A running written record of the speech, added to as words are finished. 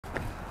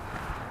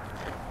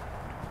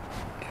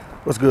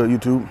What's good,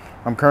 YouTube?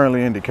 I'm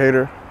currently in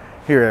Decatur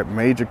here at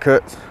Major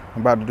Kutz.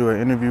 I'm about to do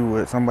an interview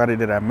with somebody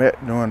that I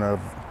met doing a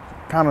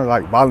kind of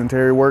like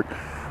voluntary work.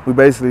 We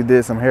basically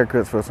did some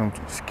haircuts for some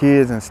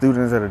kids and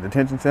students at a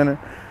detention center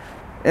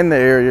in the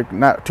area,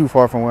 not too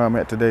far from where I'm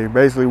at today.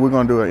 Basically, we're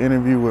going to do an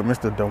interview with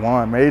Mr.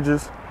 Diwan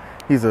Majors.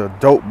 He's a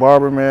dope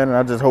barber, man, and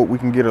I just hope we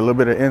can get a little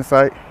bit of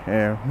insight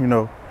and,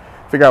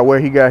 figure out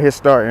where he got his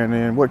start and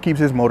then what keeps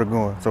his motor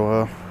going.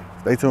 So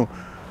stay tuned.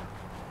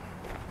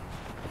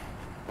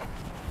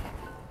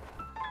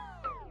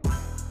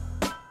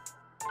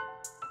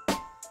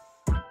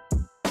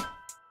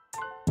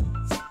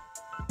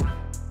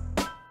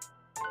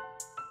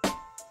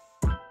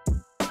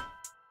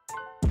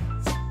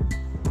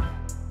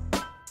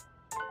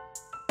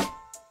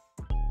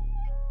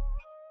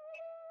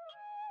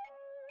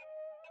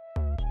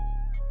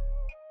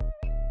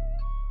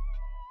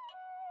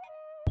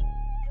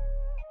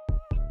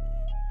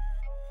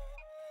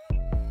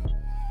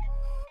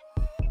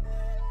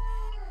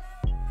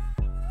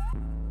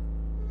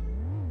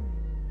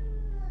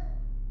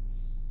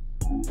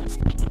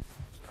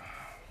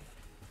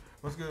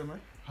 What's good, man?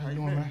 How you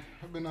doing, man?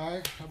 I've been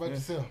alright. How about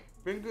yourself?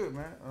 Been good,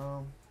 man.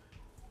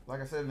 Like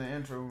I said in the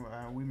intro,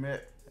 we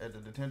met at the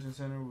detention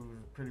center. We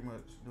were pretty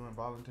much doing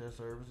volunteer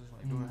services,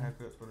 like doing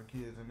haircuts for the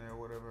kids in there or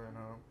whatever. And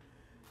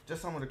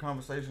just some of the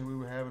conversations we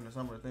were having and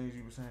some of the things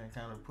you were saying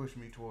kind of pushed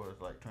me towards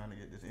like trying to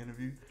get this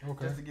interview.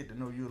 Okay. Just to get to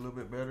know you a little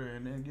bit better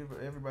and then give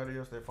everybody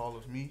else that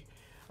follows me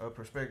a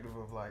perspective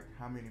of like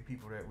how many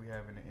people that we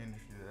have in the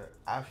industry that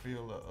I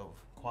feel of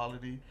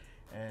quality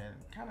and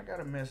kind of got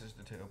a message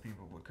to tell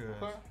people because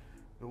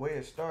the way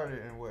it started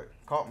and what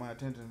caught my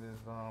attention is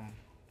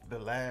the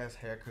last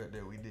haircut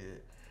that we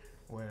did.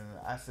 When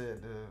I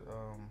said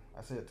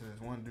to this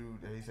one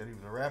dude that he said he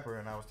was a rapper,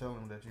 and I was telling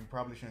him that you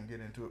probably shouldn't get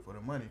into it for the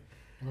money.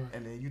 Right.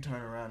 And then you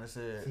turn around and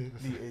said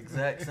the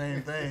exact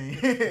same thing,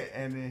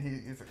 and then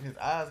his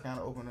eyes kind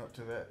of opened up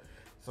to that.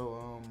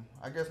 So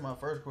I guess my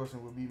first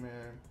question would be,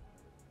 man,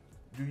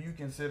 do you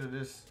consider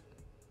this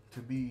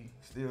to be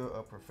still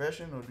a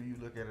profession, or do you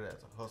look at it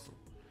as a hustle?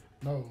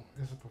 No,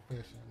 it's a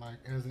profession. Like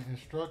as an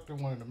instructor,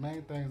 one of the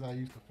main things I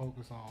used to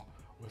focus on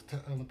was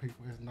telling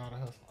people it's not a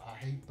hustle. I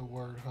hate the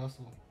word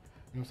hustle.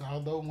 You know what I'm saying?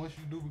 Although once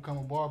you do become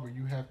a barber,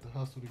 you have to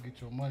hustle to get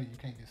your money. You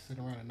can't just sit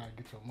around and not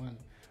get your money.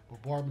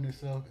 But barbering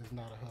itself is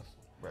not a hustle.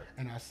 Right.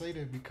 And I say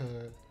that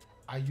because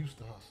I used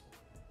to hustle.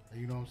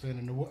 You know what I'm saying?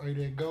 And the way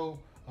that go,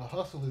 a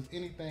hustle is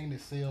anything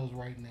that sells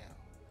right now.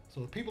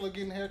 So if people are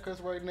getting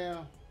haircuts right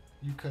now,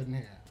 you cutting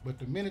hair. But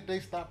the minute they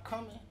stop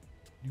coming,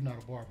 you're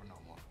not a barber no more.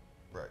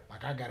 Right.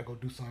 Like I gotta go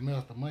do something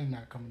else, the money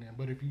not coming in.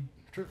 But if you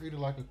treat it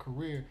like a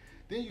career,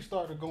 then you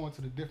start to go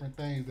into the different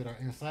things that are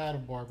inside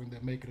of barbering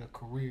that make it a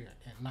career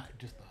and not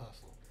just a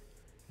hustle.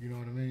 You know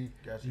what I mean?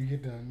 Gotcha. You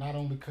get to not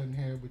only cutting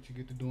hair, but you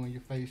get to doing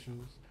your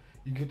facials.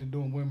 You get to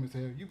doing women's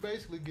hair. You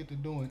basically get to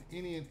doing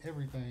any and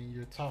everything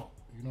you're taught.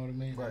 You know what I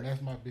mean? Right. And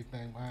that's my big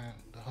thing behind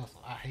the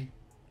hustle. I hate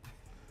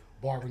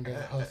barbering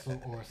as a hustle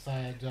or a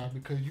side job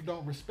because you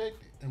don't respect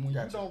it. And when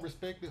you don't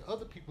respect it,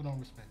 other people don't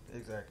respect it.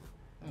 Exactly.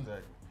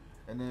 Exactly.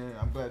 And then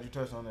I'm glad you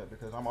touched on that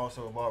because I'm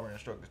also a barber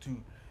instructor too.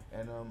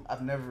 And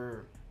I've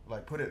never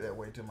like put it that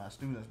way to my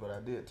students, but I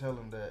did tell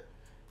them that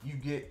you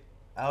get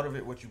out of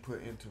it what you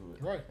put into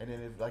it. Right. And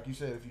then if, like you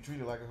said, if you treat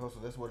it like a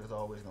hustle, that's what it's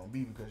always going to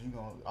be because you're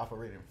going to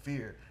operate in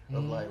fear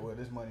of like, well,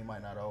 this money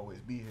might not always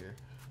be here.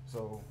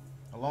 So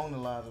along the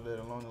lines of that,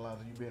 along the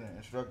lines of you being an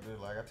instructor,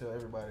 like I tell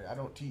everybody, I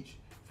don't teach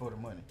for the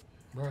money.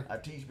 Right. I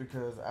teach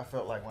because I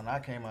felt like when I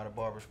came out of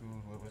barber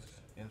school, it was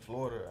in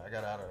Florida,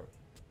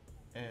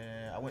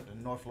 and I went to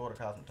North Florida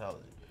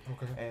Cosmetology.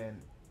 Okay. And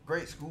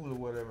great school or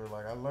whatever,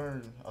 like I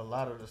learned a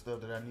lot of the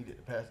stuff that I needed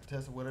to pass the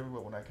test or whatever,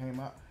 but when I came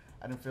out,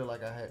 I didn't feel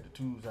like I had the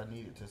tools I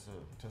needed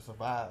to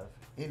survive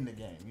in the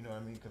game, you know what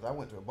I mean? Because I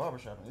went to a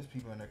barbershop and there's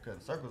people in there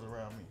cutting circles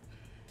around me.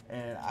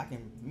 And I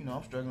can,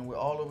 I'm struggling with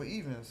all over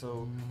even.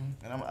 So,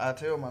 and I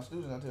tell my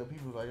students, I tell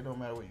people, like, it don't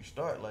matter where you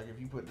start. Like, if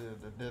you put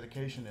the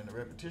dedication and the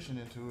repetition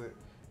into it,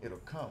 it'll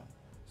come.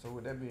 So,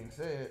 with that being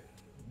said,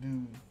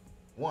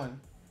 one,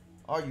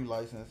 are you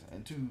licensed?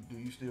 And two, do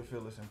you still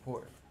feel it's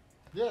important?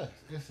 Yes,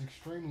 it's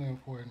extremely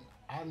important.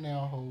 I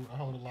hold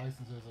a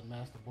license as a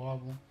master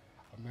barber,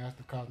 a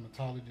master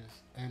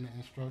cosmetologist, and an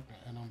instructor.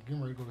 And I'm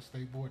getting ready to go to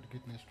state board to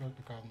get an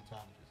instructor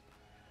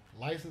cosmetologist.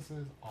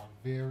 Licenses are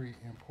very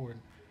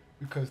important.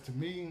 Because to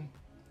me,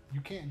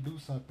 you can't do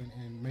something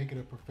and make it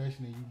a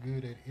profession and you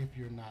good at it if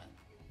you're not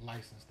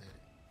licensed at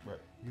it. Right.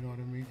 You know what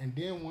I mean? And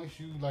then once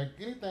you, like,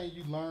 anything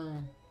you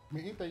learn,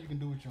 anything you can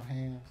do with your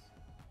hands,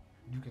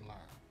 you can learn.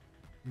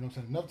 You know what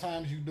I'm saying? Enough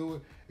times you do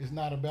it, it's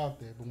not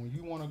about that. But when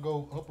you want to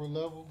go upper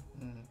level,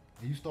 and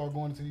you start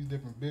going into these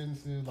different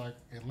businesses, like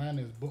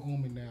Atlanta is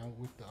booming now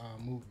with the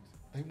movies.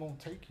 They won't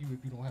take you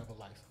if you don't have a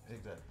license.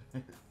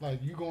 Exactly.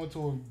 Like, you go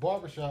into a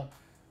barbershop,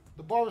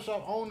 the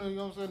barbershop owner, you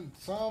know what I'm saying,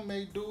 some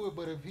may do it,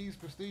 but if he's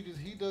prestigious,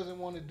 he doesn't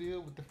want to deal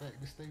with the fact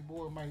that state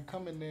board might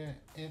come in there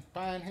and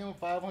fine him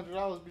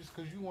 $500 just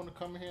because you want to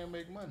come in here and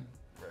make money.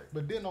 Right.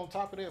 But then on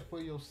top of that,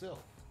 for yourself,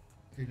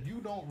 If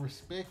you don't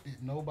respect it,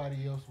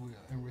 nobody else will.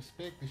 And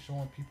respect is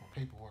showing people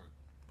paperwork.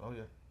 Oh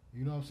yeah.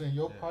 You know what I'm saying?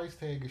 Your Yeah. price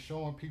tag is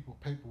showing people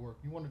paperwork.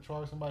 You want to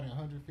charge somebody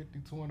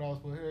 $150,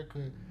 $200 for a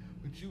haircut,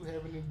 but you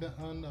haven't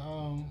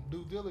done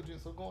due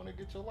diligence of going to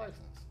get your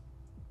license.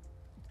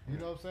 You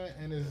know what I'm saying?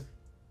 And it's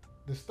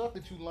the stuff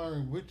that you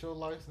learn with your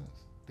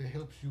license that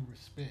helps you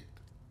respect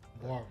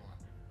barbering.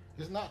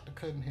 It's not the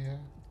cutting hair.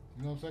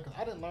 You know what I'm saying? Because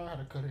I didn't learn how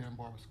to cut hair in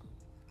barber school.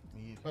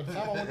 Me By either. the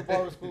time I went to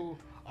barber school,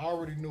 I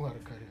already knew how to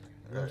cut hair.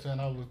 You know what I'm saying?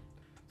 I was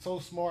so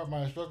smart.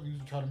 My instructor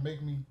used to try to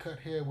make me cut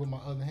hair with my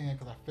other hand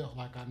because I felt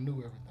like I knew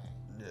everything.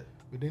 Yeah.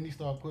 But then he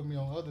started putting me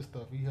on other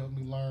stuff. He helped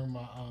me learn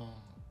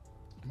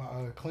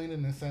my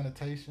cleaning and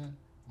sanitation,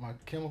 my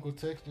chemical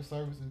texture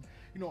services.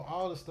 You know,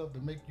 all the stuff to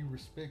make you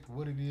respect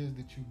what it is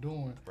that you're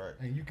doing, Right.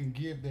 and you can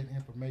give that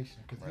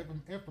information. Because Right.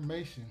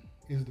 information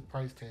is the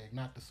price tag,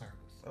 not the service.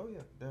 Oh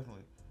yeah,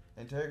 definitely.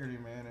 Integrity,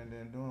 man, and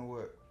then doing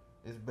what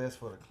is best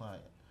for the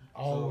client.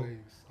 Always.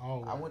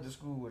 I went to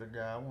school with a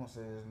guy, I won't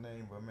say his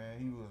name, but man,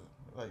 he was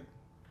like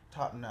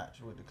top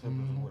notch with the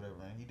Clippers or whatever,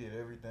 and he did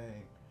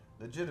everything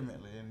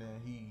legitimately, and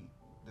then he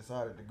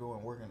decided to go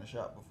and work in the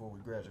shop before we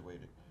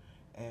graduated.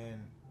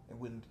 And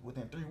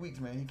within 3 weeks,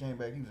 man, he came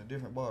back, he was a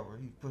different barber.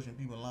 He was pushing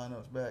people in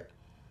lineups back.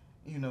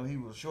 You know, he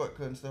was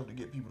shortcutting stuff to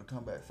get people to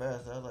come back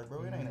faster. I was like,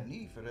 bro, it ain't a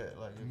need for that.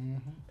 Like,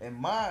 in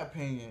my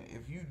opinion,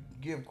 if you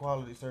give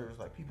quality service,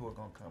 like, people are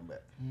gonna come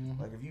back.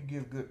 Like, if you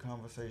give good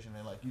conversation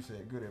and, like you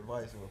said, good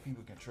advice, or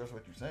people can trust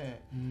what you're saying.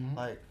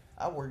 Like,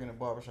 I work in a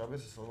barbershop.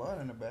 It's a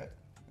salon in the back,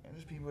 and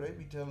there's people, they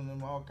be telling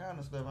them all kind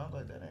of stuff. I was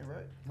like, that ain't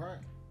right. Right.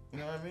 You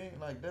know what I mean?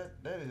 Like,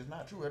 that is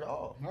not true at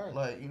all. Right.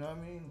 Like, you know what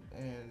I mean?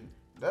 And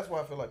that's why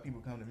I feel like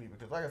people come to me,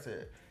 because, like I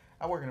said,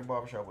 I work in a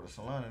barbershop with a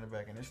salon in the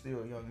back, and there's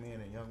still young men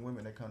and young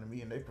women that come to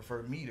me, and they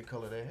prefer me to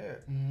color their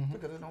hair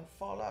because it don't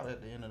fall out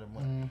at the end of the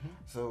month.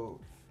 So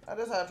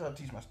that's how I try to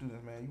teach my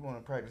students, man. You want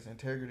to practice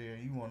integrity,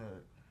 and you want to,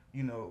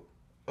 you know,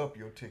 up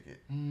your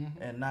ticket,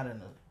 and not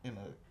in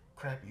a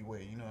crappy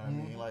way. You know what I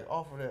mean? Like,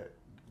 offer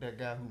that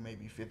guy who may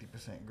be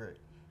 50% great.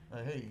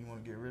 Like, hey, you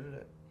want to get rid of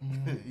that?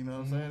 You know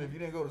what I'm saying? If you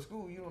didn't go to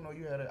school, you don't know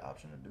you had that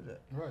option to do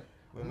that. Right.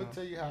 But, I'm gonna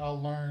tell you how I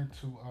learned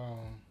to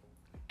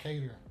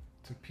cater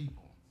to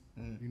people.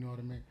 You know what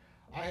I mean?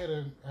 I had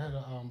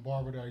a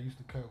barber that I used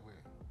to cut with.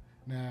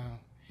 Now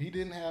he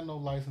didn't have no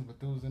license, but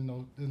there was in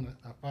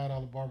a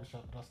 $5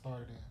 barbershop that I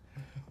started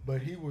in.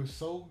 But he was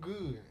so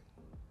good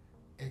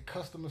at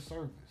customer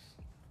service.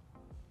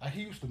 Like,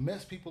 he used to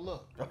mess people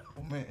up.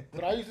 Oh man!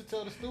 But I used to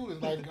tell the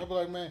students, like, I'd be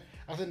like, man,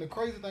 I said, the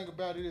crazy thing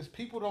about it is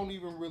people don't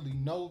even really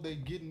know they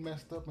getting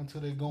messed up until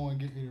they go and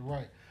get it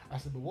right. I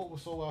said, but what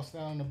was so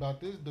outstanding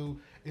about this dude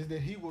is that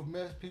he would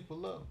mess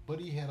people up, but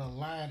he had a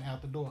line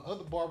out the door.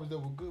 Other barbers that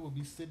were good would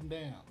be sitting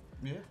down.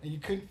 Yeah. And you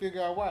couldn't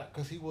figure out why,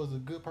 because he was a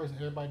good person.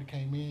 Everybody that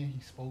came in,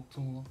 he spoke to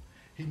them.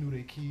 He knew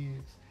their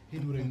kids. He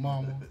knew their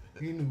mama.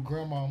 He knew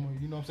grandmama.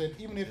 You know what I'm saying?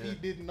 Even if he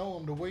didn't know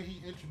him, the way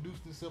he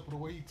introduced himself or the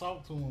way he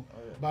talked to him,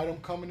 by them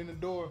coming in the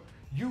door,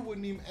 you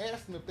wouldn't even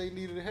ask them if they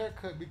needed a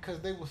haircut because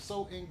they were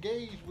so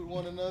engaged with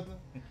one another.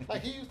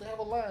 Like, he used to have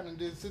a line and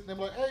just sit there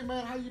like, hey,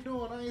 man, how you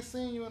doing? I ain't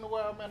seen you in a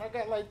while, man. I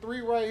got like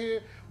 3 right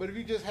here, but if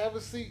you just have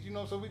a seat, you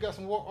know, so we got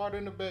some work art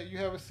in the back. You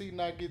have a seat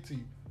and I get to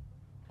you.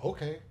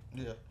 Okay.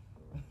 Yeah.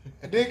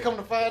 And then come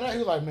to find out, he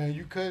was like, man,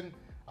 you couldn't.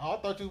 I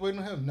thought you was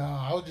waiting on him.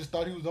 Nah, I just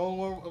thought he was the only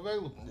one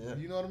available. Yeah.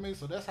 You know what I mean?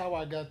 So that's how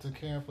I got to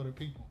caring for the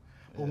people.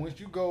 But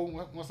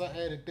once I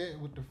added that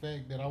with the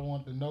fact that I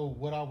wanted to know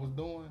what I was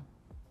doing,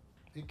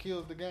 it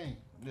kills the game.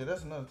 Yeah,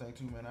 that's another thing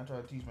too, man. I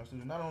try to teach my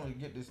students not only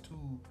get this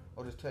tool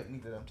or this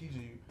technique that I'm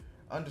teaching you,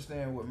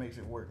 understand what makes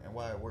it work and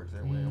why it works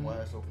that way and why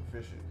it's so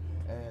proficient.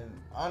 And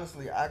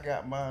honestly, I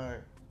got my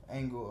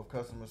angle of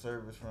customer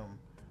service from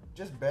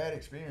just bad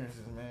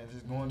experiences, man.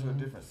 Just going to a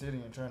different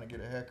city and trying to get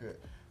a haircut,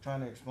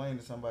 trying to explain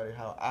to somebody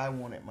how I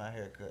wanted my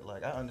haircut.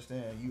 Like, I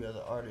understand you as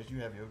an artist, you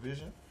have your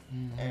vision,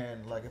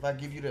 and like, if I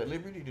give you that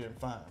liberty, then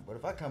fine. But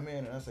if I come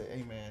in and I say,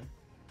 hey man,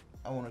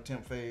 I want a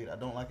temp fade, I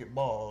don't like it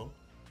bald,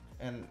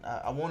 and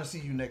I want to see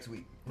you next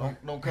week.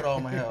 Don't cut all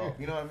my hair off.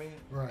 You know what I mean?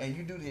 Right. And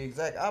you do the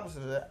exact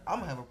opposite of that, I'm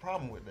gonna have a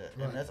problem with that.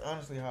 Right. And that's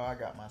honestly how I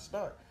got my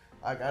start.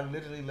 I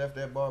literally left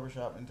that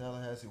barbershop in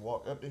Tallahassee,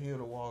 walked up the hill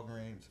to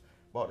Walgreens,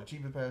 bought the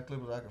cheapest pair of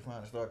clippers I could find,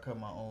 and started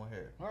cutting my own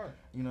hair. All right.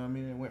 You know what I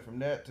mean? It went from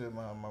that to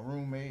my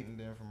roommate, and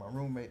then from my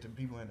roommate to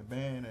people in the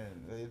band,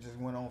 and it just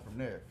went on from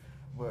there.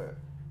 But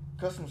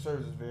customer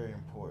service is very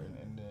important.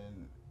 And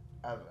then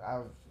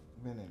I've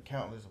been in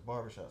countless of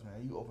barbershops,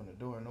 man. You open the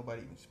door and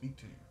nobody even speak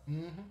to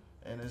you.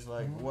 And it's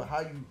like, what? How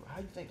you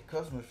think the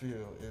customers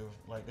feel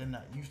if like they're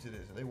not used to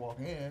this? If they walk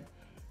in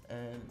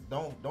and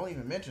don't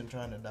even mention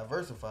trying to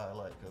diversify,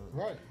 like, cause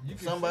Right. You if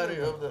can somebody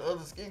see it. of the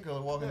other skin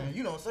color walking in,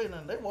 you don't say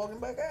nothing, they walking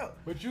back out.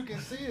 But you can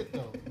see it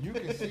though. You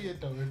can see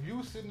it though. If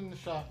you sitting in the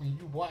shop and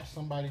you watch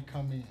somebody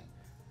come in,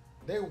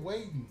 they're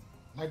waiting.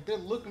 Like, they're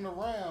looking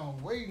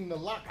around, waiting to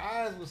lock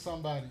eyes with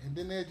somebody, and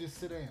then they just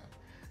sit down.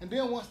 And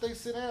then once they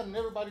sit down and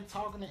everybody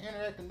talking and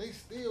interacting, they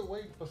still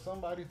waiting for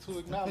somebody to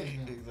acknowledge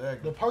them.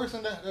 Exactly. The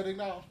person that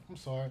acknowledge, I'm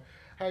sorry,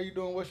 how you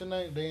doing? What's your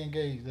name? They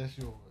engaged. That's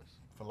yours.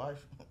 for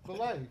life. For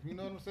life. You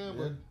know what I'm saying?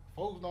 Yeah. But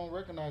folks don't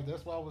recognize.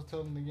 That's why I was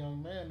telling the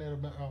young man that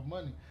about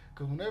money.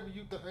 Because whenever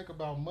you think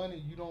about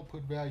money, you don't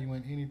put value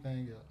in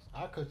anything else.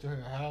 I cut your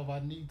hair however I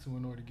need to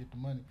in order to get the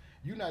money.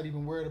 You're not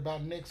even worried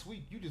about next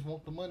week. You just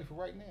want the money for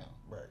right now.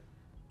 Right.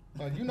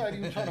 Like, you're not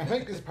even trying to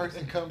make this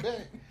person come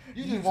back.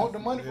 You just want the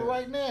money for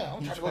right now.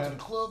 I'm trying to go to the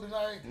club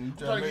tonight. I'm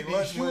trying to get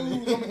these shoes.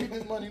 I'm going to get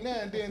this money now.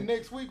 And then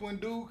next week when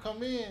dude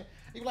come in,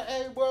 he be like,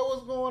 hey, boy,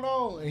 what's going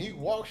on? And he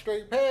walk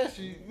straight past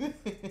you.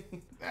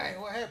 Dang,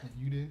 what happened?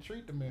 You didn't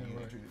treat the man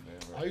right.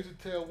 I used to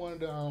tell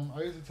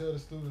the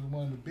students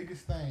one of the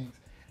biggest things,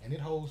 and it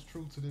holds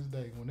true to this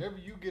day. Whenever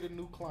you get a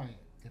new client,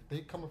 if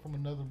they coming from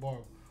another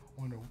barber,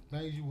 one of the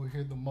things you will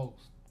hear the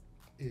most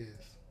is,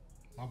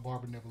 my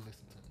barber never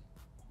listened to me.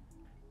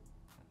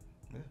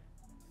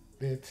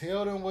 They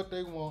tell them what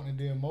they want, and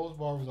then most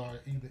barbers are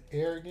either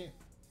arrogant,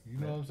 you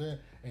know what I'm saying,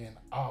 and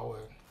well,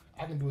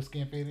 I can do a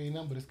skin fade, ain't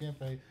nothing but a skin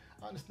fade.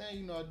 I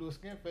understand, I do a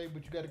skin fade,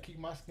 but you got to keep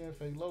my skin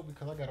fade low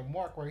because I got a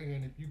mark right here,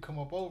 and if you come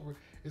up over,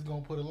 it's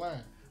gonna put a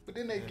line. But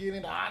then they get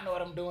into, I know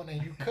what I'm doing,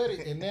 and you cut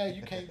it, and now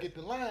you can't get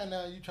the line.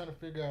 Now you trying to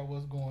figure out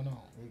what's going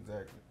on.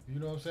 Exactly. You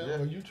know what I'm saying?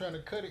 Yeah. Or you trying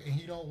to cut it, and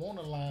he don't want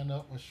to line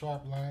up a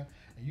sharp line,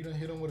 and you done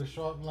hit him with a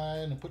sharp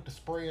line and put the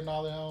spray and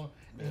all that on,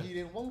 and he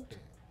didn't want that.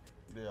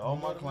 Yeah, all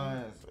my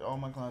clients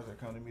that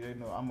come to me, they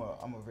know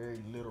I'm a very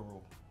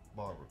literal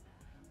barber.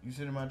 You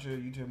sit in my chair,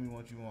 you tell me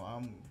what you want.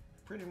 I'm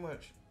pretty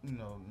much,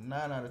 9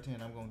 out of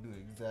 10, I'm gonna do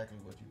exactly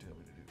what you tell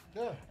me to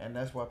do. Yeah. And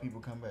that's why people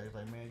come back. It's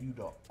like, man, you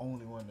the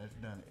only one that's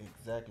done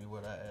exactly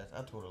what I asked.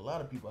 I told a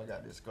lot of people I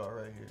got this scar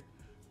right here.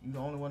 You the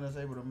only one that's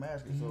able to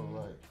mask it. So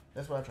like,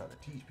 that's why I try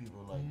to teach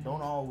people. Like,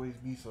 don't always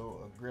be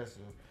so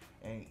aggressive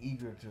and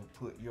eager to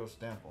put your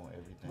stamp on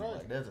everything. Right.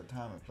 Like, there's a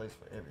time and place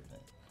for everything.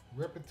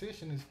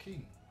 Repetition is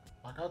key.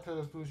 Like I tell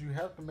the students, you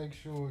have to make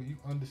sure you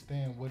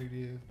understand what it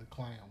is the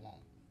client wants.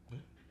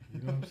 You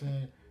know what I'm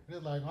saying?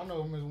 It's like, I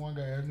know one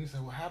guy asked me, he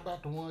said, well, how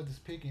about the ones that's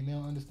picky and they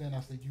don't understand?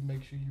 I said, you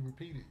make sure you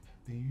repeat it.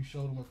 Then you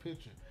show them a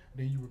picture.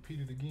 Then you repeat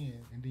it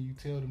again. And then you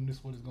tell them this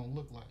is what it's going to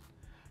look like.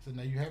 So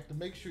now you have to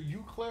make sure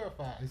you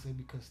clarify. I said,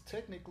 because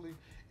technically,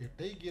 if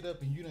they get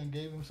up and you done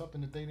gave them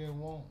something that they didn't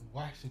want,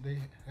 why should they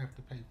have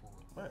to pay for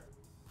it? Right.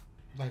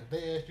 Like, if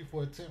they asked you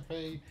for a temp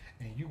fade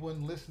and you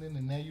wasn't listening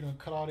and now you done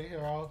cut all their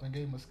hair off and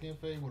gave them a skin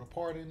fade with a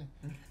part in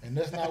it, and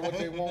that's not what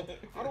they want,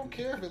 I don't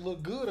care if it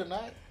look good or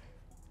not.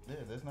 Yeah,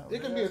 that's not.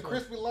 It could be a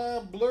crispy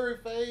line, blurry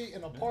fade,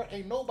 and a part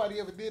ain't nobody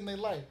ever did in their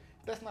life.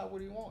 That's not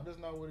what he want. That's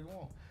not what he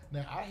want.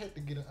 Now, I had to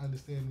get an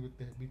understanding with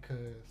that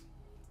because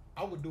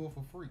I would do it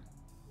for free.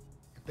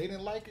 If they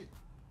didn't like it,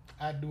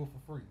 I'd do it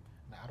for free.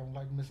 Now, I don't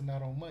like missing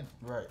out on money.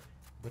 Right.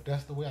 But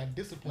that's the way I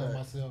discipline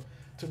myself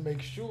to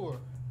make sure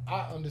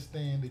I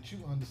understand that you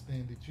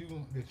understand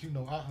that you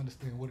know I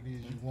understand what it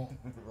is you want.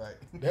 Right.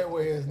 That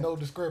way there's no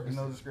discrepancy.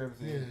 No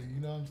discrepancy. Yeah,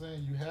 you know what I'm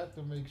saying? You have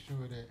to make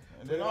sure that.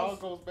 And it all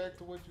goes back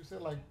to what you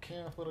said, like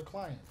caring for the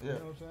client. Yeah. You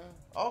know what I'm saying?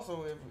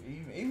 Also,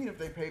 even if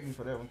they pay me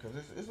for that one, because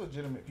it's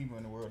legitimate people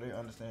in the world, they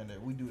understand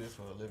that we do this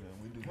for a living.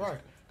 We do this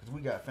because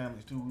we got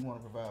families too. We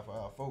want to provide for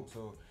our folks.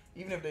 So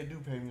even if they do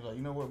pay me, like,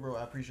 you know what, bro,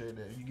 I appreciate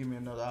that. You give me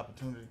another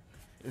opportunity,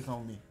 it's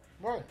on me.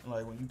 Right.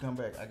 Like, when you come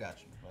back, I got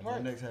you. Like,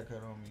 your next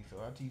haircut on me. So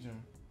I teach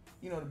them,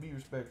 to be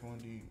respectful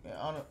and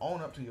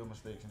own up to your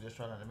mistakes and just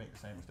try not to make the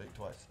same mistake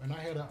twice. And I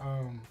had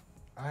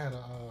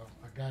a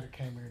guy that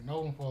came in,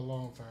 known him for a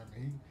long time.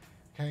 He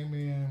came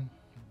in,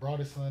 brought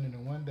his son, and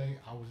then one day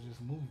I was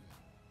just moving,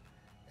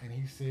 and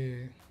he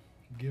said,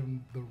 "Give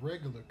him the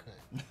regular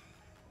cut."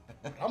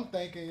 I'm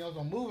thinking,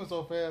 I'm moving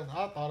so fast,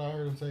 I thought I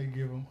heard him say,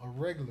 "Give him a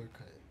regular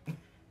cut."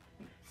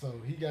 So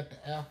he got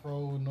the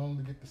afro,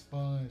 normally get the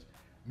sponge.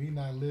 Me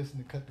not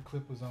listening, cut the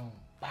clippers on.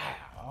 Bow.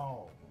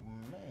 Oh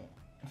man.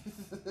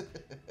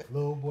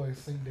 Little boy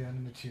sink down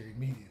in the chair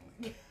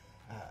immediately.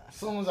 As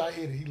soon as I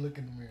hit it, he look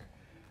in the mirror.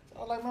 So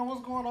I was like, man,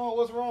 what's going on?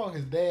 What's wrong?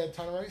 His dad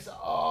turned around. He said,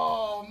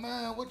 oh,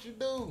 man, what you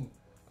do?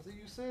 I said,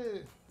 you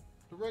said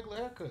the regular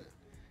haircut.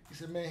 He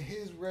said, man,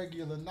 his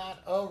regular, not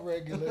a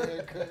regular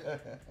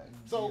haircut.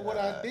 So what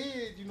I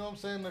did, you know what I'm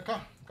saying,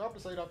 to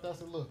compensate off that, I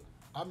said, look,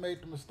 I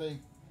made the mistake.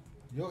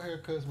 Your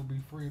haircuts will be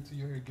free until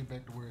your hair get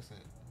back to where it's at.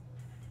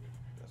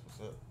 That's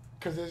what's up.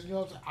 Because, you know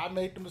what I'm saying, I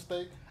made the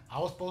mistake. I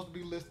was supposed to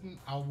be listening.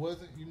 I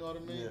wasn't, you know what I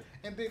mean? Yeah.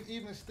 And then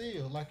even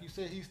still, like you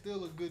said, he's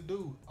still a good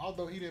dude.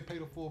 Although he didn't pay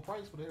the full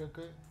price for the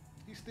haircut,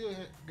 he still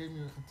gave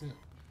me a tip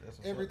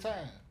every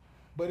time.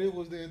 But it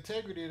was the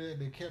integrity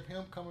that kept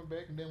him coming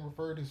back and then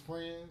referred his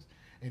friends,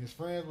 and his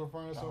friends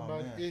referring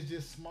somebody. Man. It's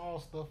just small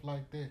stuff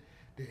like that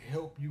that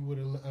help you with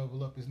a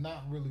level up. It's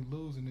not really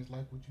losing. It's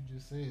like what you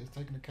just said. It's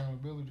taking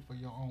accountability for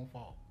your own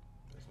fault.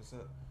 That's what's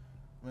up.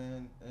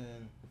 Man,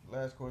 and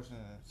last question,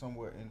 and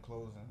somewhat in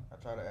closing, I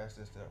try to ask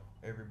this to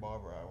every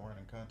barber I run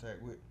in contact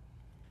with,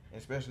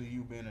 especially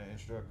you being an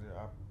instructor.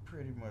 I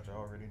pretty much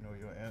already know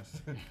your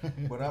answer,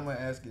 but I'm gonna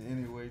ask it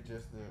anyway,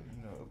 just to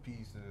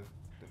appease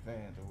the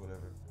fans or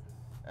whatever.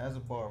 As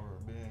a barber,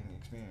 being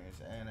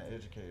experienced and an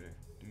educator,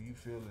 do you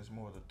feel it's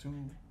more the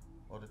tool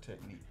or the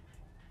technique?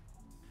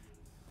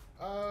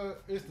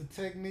 It's the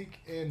technique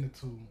and the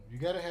tool. You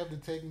gotta have the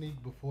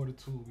technique before the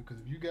tool, because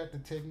if you got the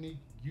technique,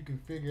 you can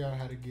figure out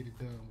how to get it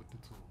done with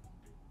the tool.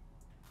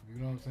 You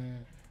know what I'm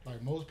saying?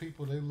 Like most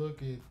people, they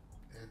look at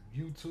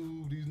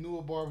YouTube, these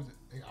newer barbers,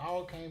 they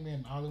all came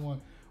in, all they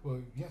want, well,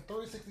 yeah,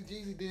 3060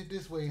 Jeezy did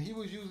this way, and he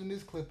was using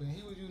this clipper, and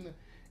he was using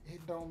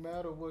it don't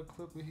matter what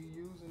clipper he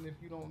using if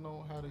you don't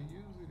know how to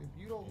use it.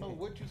 If you don't know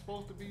what you're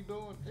supposed to be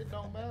doing, it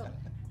don't matter.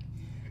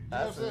 You know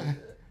what I'm saying?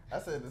 I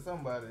said to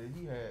somebody,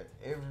 he had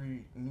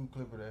every new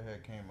clipper that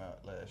had came out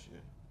last year.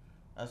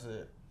 I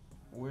said,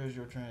 where's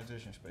your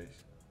transition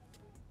space?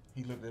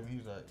 He looked at me, he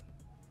was like,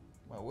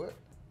 my what?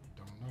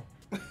 Don't know.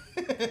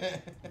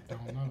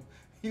 Don't know.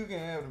 You can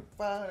have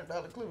a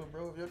 $500 clipper,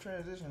 bro. If your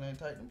transition ain't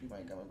tight, them people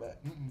ain't coming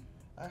back. Mm-mm.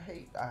 I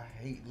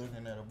hate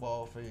looking at a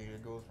ball fade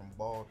that goes from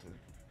ball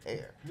to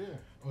air. Yeah.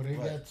 Or they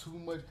got too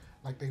much,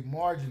 like they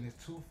margin is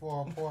too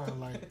far apart.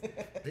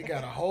 Like they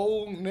got a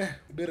whole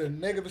bit of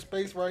negative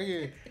space right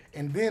here,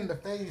 and then the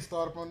fade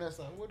start up on that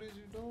side. What is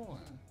you doing?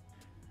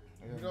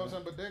 Yeah, you know what I'm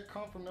saying? But that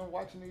come from them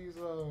watching these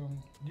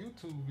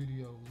YouTube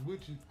videos,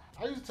 which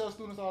I used to tell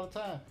students all the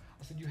time.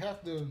 I said, you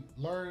have to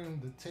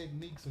learn the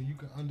technique so you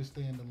can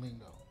understand the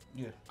lingo.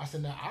 Yeah. I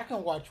said, now I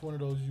can watch one of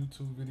those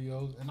YouTube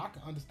videos and I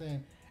can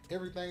understand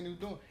everything he's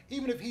doing,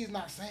 even if he's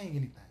not saying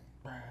anything.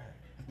 Right.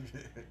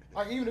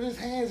 Like even if his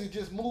hands are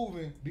just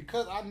moving,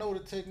 because I know the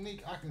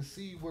technique, I can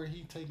see where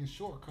he's taking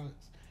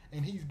shortcuts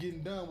and he's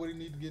getting done what he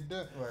needs to get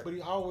done. Right. But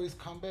he always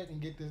come back and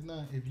get this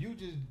done. If you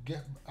just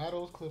get out of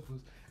those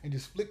clippers and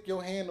just flick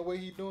your hand the way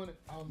he's doing it,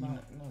 I'm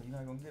not. No, you're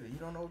not gonna get it. You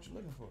don't know what you're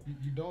looking for.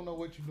 You don't know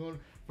what you're doing.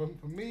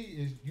 For me,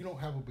 is you don't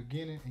have a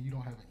beginning and you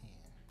don't have an end.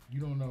 You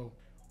don't know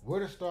where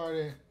to start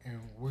at and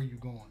where you're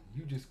going.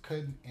 You just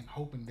cutting and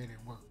hoping that it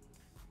works.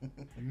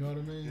 You know what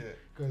I mean? Yeah.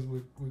 Because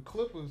with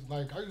clippers,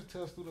 like I used to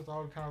tell students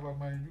all the time, like,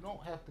 man, you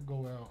don't have to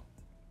go out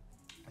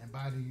and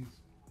buy these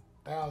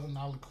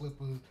 $1,000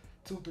 clippers,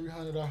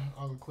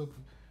 $200-$300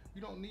 clippers.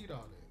 You don't need all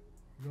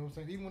that. You know what I'm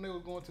saying? Even when they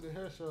was going to the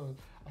hair shows,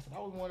 I said I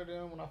was one of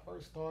them when I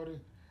first started.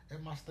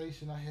 At my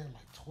station, I had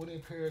like 20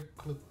 pair of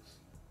clippers.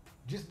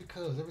 Just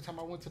because every time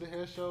I went to the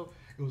hair show,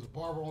 it was a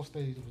barber on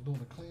stage that was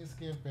doing a clean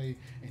skin fade,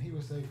 and he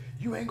would say,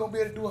 you ain't gonna be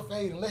able to do a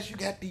fade unless you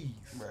got these.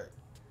 Right.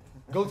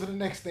 Go to the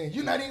next thing.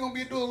 You're not even gonna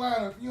be able to do a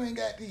lineup if you ain't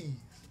got these.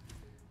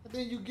 But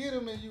then you get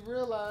them and you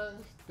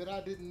realize that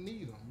I didn't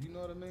need them. You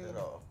know what I mean? At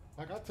all.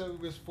 Like I tell you,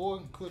 there's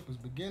 4 clippers.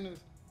 Beginners,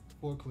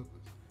 4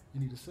 clippers.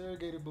 You need a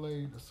serrated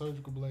blade, a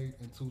surgical blade,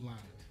 and 2 liners.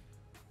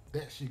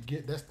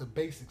 That's the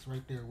basics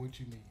right there, what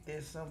you need.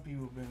 There's some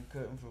people been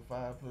cutting for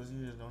 5+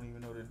 years, don't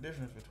even know the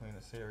difference between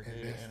a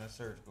serrated and a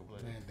surgical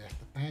blade. Man, that's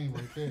the thing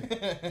right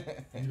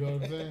there. You know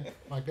what I'm saying?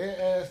 Like they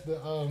asked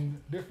the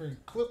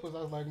different clippers,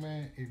 I was like,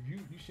 man, if you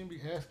shouldn't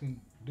be asking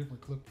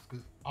different clippers,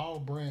 because all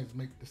brands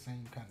make the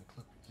same kind of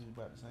clippers. It's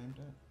about the same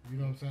thing. You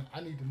know what I'm saying? I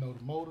need to know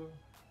the motor,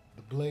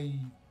 the blade.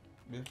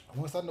 Yeah.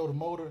 Once I know the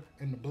motor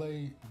and the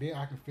blade, then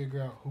I can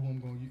figure out who I'm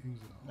going to use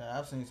it on. Now,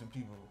 I've seen some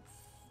people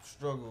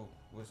struggle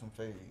with some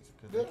fades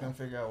because they can't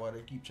figure out why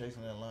they keep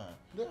chasing that line.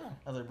 Yeah.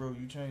 I was like, bro,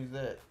 you change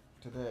that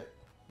to that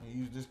and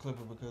use this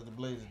clipper because the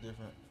blade is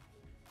different.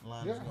 The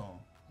line is gone.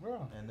 Yeah.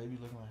 And they be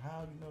looking like,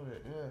 how you know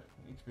that? Yeah,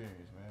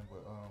 experience, man.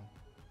 But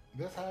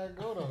that's how it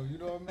go though. You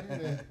know what I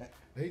mean?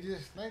 They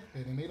just think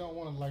that, and they don't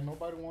want to. Like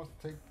nobody wants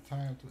to take the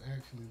time to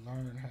actually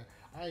learn how.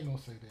 I ain't gonna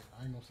say that.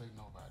 I ain't gonna say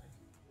nobody.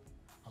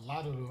 A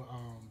lot of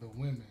the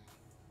women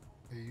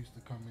that used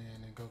to come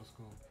in and go to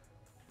school,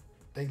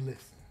 they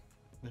listen.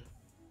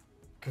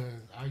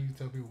 Because I used to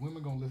tell people,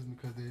 women gonna listen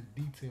because they're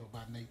detailed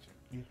by nature.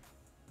 Yeah.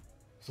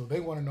 So they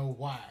want to know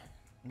why.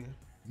 Yeah.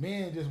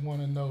 Men just want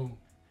to know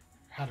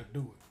how to do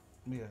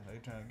it. Yeah, they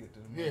trying to get to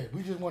the money. Yeah,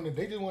 they just want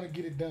to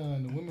get it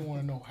done. The women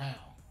want to know how.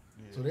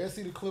 Yeah. So they'll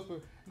see the clipper,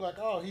 like,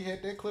 oh, he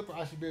had that clipper,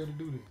 I should be able to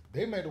do this.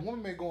 The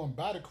woman may go and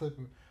buy the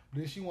clipper, but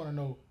then she want to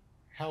know,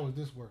 how is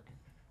this working?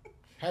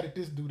 How did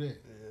this do that?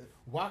 Yeah.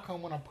 Why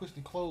come when I pushed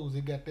it closed,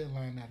 it got that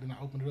line out, then I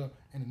opened it up,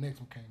 and the next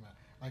one came out?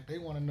 Like, they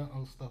want to know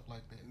stuff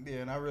like that.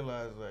 Yeah, and I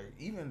realized, like,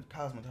 even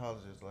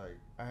cosmetologists, like,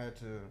 I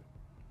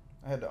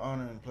had the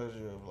honor and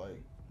pleasure of,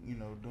 like, you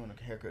know, doing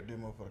a haircut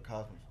demo for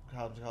the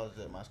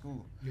cosmetologist at my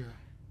school. Yeah.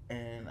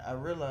 And I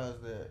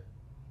realized that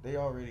they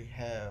already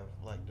have,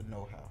 like, the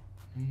know-how.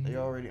 Mm-hmm. They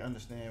already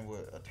understand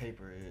what a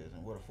taper is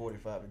and what a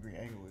 45-degree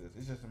angle is.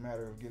 It's just a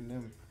matter of getting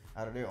them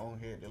out of their own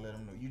head to let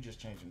them know you just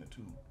changing the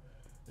tube.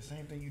 The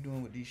same thing you're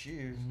doing with these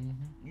shears,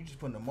 you just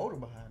putting a motor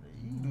behind it.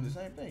 You can do the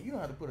same thing. You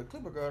don't have to put a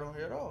clipper guard on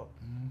here at all.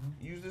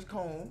 Use this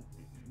comb,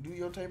 do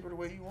your taper the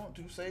way you want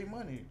to, save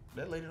money.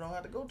 That lady don't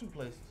have to go 2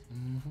 places.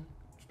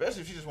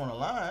 Especially if she just want a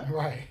line.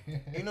 Right.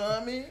 You know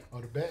what I mean?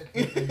 Or the back.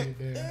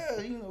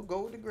 Yeah, you know,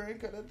 go with the grain,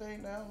 cut that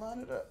thing down, line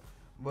it up.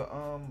 But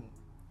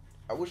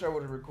I wish I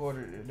would have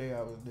recorded it the day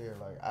I was there.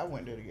 Like, I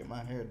went there to get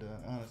my hair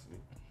done, honestly.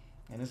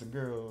 And it's a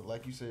girl,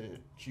 like you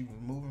said, she was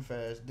moving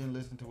fast, didn't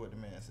listen to what the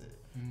man said.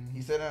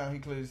 He sat down, he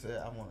clearly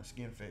said, I want a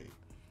skin fade.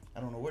 I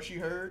don't know what she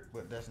heard,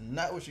 but that's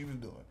not what she was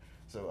doing.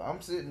 So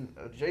I'm sitting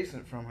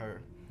adjacent from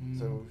her.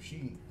 So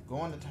she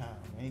going to town.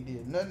 Ain't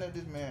did nothing that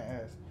this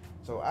man asked.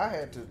 So I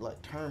had to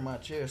like turn my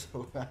chair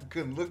so I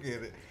couldn't look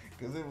at it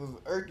because it was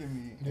irking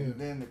me. Yeah. And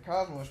then the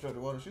Cosmo instructor,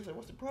 she said,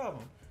 "What's the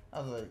problem?"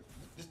 I was like,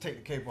 "Just take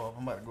the cape off.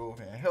 I'm about to go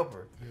over here and help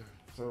her." Yeah.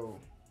 So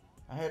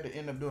I had to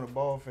end up doing a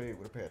ball fade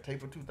with a pair of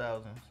Taper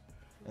 2000s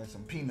and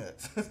some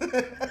peanuts.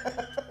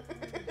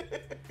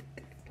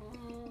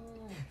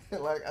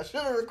 Like I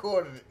should have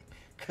recorded it.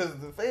 Cause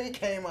the fade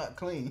came out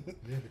clean.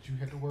 Yeah, but you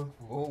had to work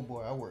for it. Oh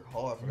boy, I worked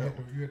hard for that.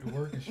 You had to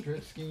work and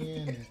stretch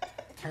skin and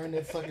turn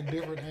that sucker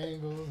different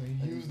angles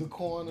and use the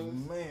corners.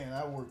 Man,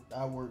 I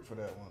worked for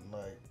that one.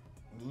 Like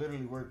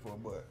literally worked for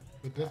it, but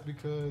that's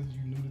because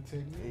you knew the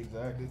technique.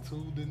 Exactly. The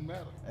tool didn't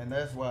matter. And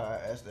that's why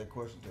I asked that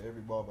question to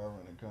every barber I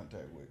run in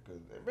contact with.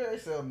 Cause very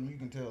seldom you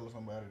can tell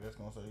somebody that's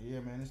gonna say,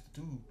 "Yeah, man, it's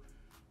the tool."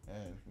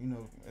 And you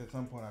know, at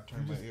some point I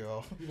turned my ear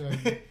off.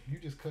 You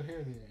just cut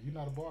hair there. You're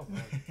not a barber.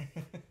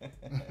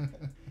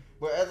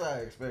 But as I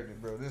expected,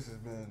 bro, this has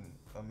been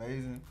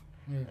amazing.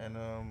 Yeah. And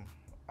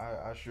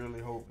I surely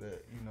hope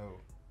that, you know,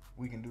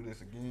 we can do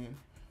this again.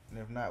 And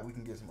if not, we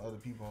can get some other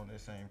people on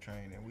that same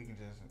train and we can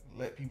just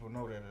let people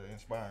know that are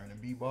inspiring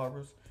and be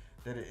barbers,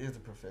 that it is a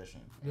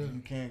profession. Yeah. And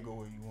you can go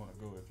where you want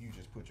to go if you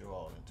just put your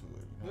all into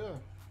it. You know? Yeah.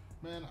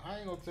 Man, I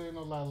ain't gonna tell you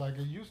no lie. Like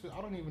it used to,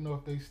 I don't even know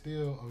if they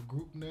still a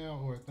group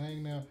now or a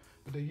thing now,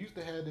 but they used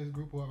to have this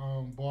group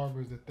of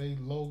barbers that they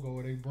logo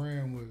or they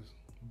brand was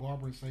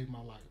 "Barbering Saved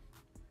My Life."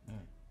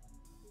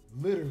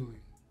 Literally,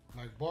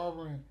 like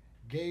barbering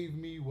gave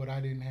me what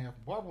I didn't have.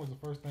 Barbering was the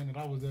first thing that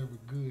I was ever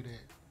good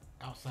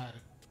at outside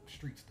of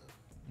street stuff.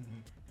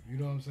 You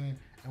know what I'm saying?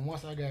 And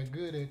once I got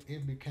good at it,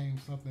 it became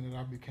something that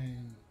I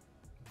became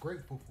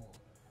grateful for.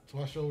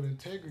 So I showed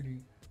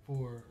integrity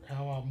for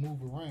how I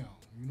move around.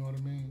 You know what I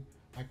mean?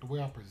 Like the way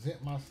I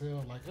present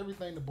myself, like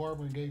everything the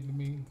barbering gave to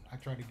me, I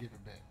try to give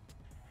it back.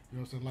 You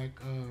know what I'm saying?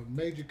 Like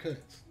Major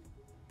Kutz.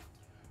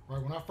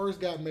 Right, when I first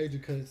got Major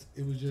Kutz,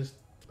 it was just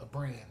a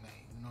brand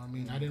name. You know what I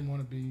mean? I didn't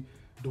want to be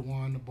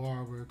Diwan the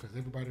barber because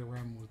everybody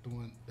around me was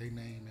doing their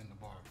name in the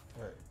barber.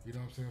 Right. You know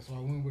what I'm saying? So I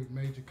went with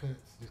Major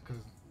Kutz just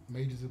because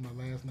Major's is my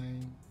last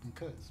name and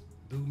Kutz.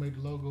 Dude made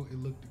the logo, it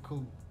looked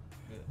cool.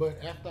 Yeah.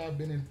 But after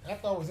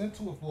I was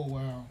into it for a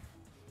while,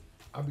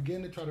 I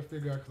began to try to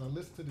figure out, because I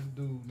listened to this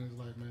dude and it's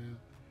like, man,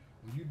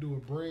 when you do a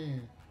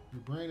brand,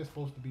 your brand is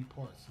supposed to be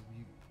parts of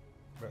you.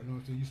 Right. You know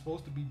what I'm saying? You're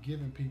supposed to be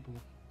giving people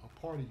a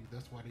part of you.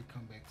 That's why they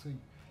come back to you.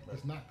 Right.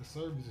 It's not the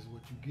service, it's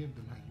what you give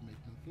them, how you make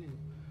them feel.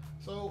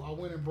 So I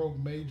went and broke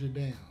Major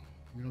down.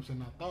 You know what I'm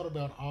saying? I thought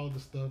about all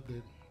the stuff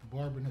that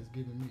barbering has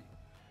given me.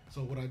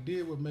 So what I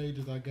did with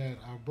Majors, I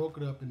broke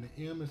it up into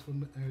M is for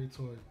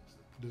meritorious,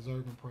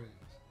 deserving praise.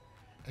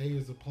 A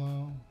is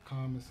aplomb,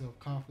 calm and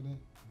self-confident.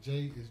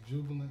 J is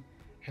jubilant,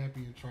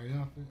 happy and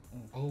triumphant.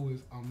 O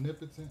is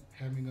omnipotent,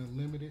 having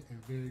unlimited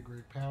and very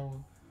great power.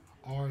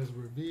 R is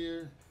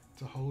revered,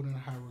 to hold in a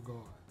high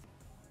regard.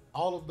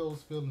 All of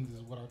those feelings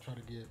is what I try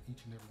to give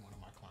each and every one of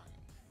my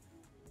clients,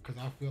 because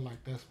I feel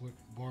like that's what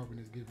barbering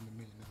is giving to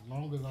me. And as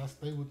long as I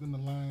stay within the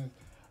lines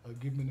of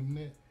giving them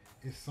that,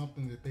 it's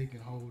something that they can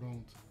hold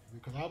on to.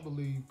 Because I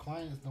believe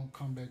clients don't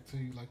come back to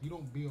you, like you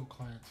don't build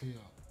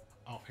clientele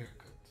off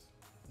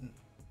haircuts.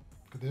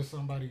 Because there's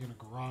somebody in a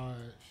garage,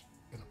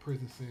 in a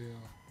prison cell,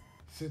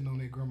 sitting on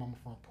their grandmama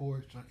front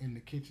porch or in the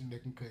kitchen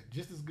that can cut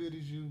just as good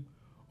as you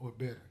or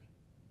better.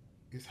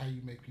 It's how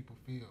you make people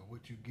feel,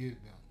 what you give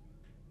them.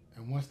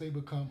 And once they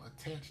become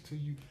attached to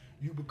you,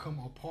 you become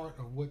a part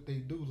of what they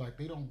do. Like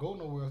they don't go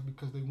nowhere else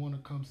because they want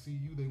to come see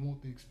you. They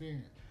want the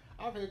experience.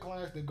 I've had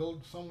clients that go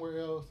somewhere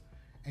else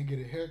and get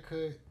a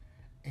haircut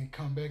and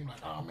come back and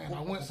like, oh man,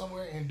 I went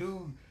somewhere and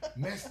dude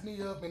messed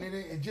me up and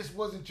it just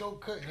wasn't your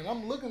cut. And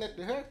I'm looking at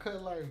the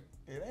haircut like,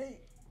 it ain't.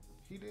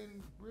 He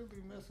didn't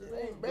really mess it up.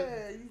 It ain't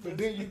bad. But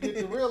then you get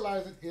to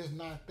realizing it's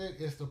not that.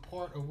 It's the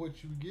part of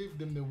what you give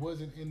them that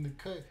wasn't in the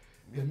cut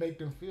that make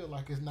them feel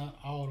like it's not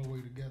all the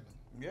way together.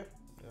 Yeah.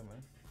 Yeah,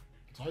 man.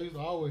 So I used to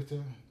always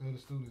tell the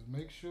students,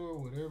 make sure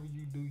whatever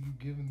you do, you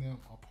giving them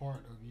a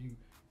part of you.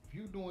 If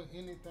you doing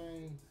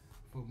anything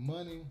for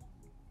money,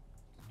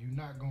 you're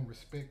not going to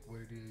respect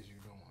what it is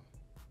you're doing.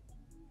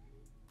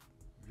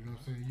 You know what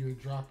I'm saying? You'll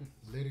drop it,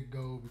 let it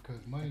go, because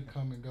money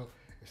come and go,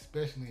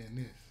 especially in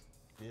this.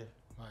 Yeah.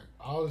 Like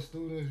all the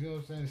students, you know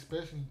what I'm saying,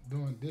 especially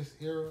during this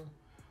era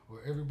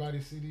where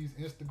everybody see these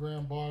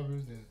Instagram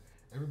barbers and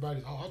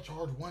everybody's, oh, I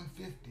charge $150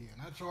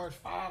 and I charge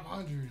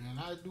 $500 and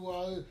I do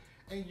all this.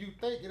 And you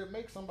think it'll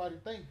make somebody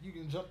think you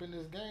can jump in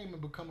this game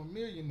and become a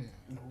millionaire.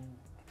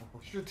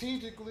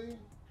 Strategically,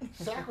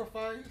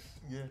 sacrifice,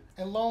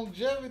 and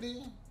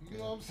longevity, you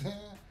know what I'm saying?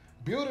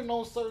 Building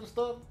on certain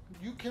stuff,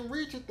 you can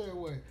reach it that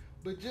way.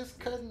 But just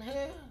cutting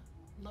hair,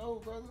 no,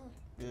 brother.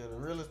 Yeah, the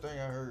realest thing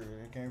I heard,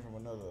 it came from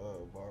another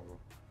barber.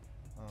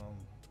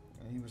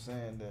 And he was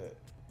saying that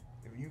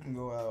if you can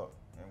go out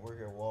and work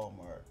at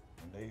Walmart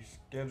and they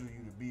schedule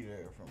you to be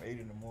there from 8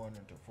 in the morning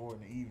to 4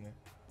 in the evening,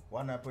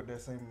 why not put that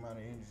same amount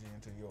of energy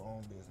into your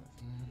own business?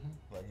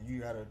 Like you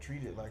gotta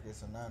treat it like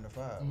it's a 9 to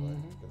 5.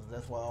 Because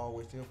that's why I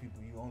always tell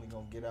people you only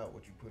gonna get out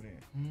what you put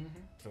in.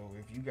 So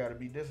if you gotta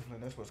be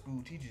disciplined, that's what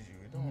school teaches you.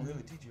 It don't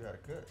really teach you how to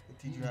cut. It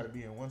teaches you how to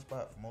be in one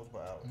spot for multiple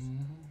hours.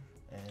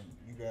 And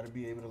you gotta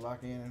be able to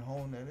lock in and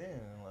hone that in,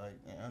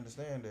 and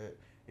understand that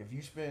if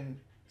you spend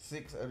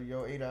 6 out of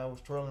your 8 hours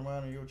twirling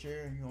around in your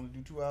chair and you only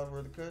do 2 hours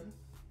worth of cutting,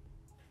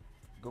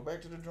 go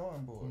back to the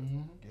drawing board.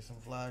 Get some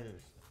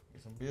flyers.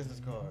 Get some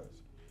business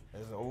cards.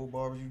 As an old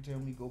barber, you tell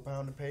me go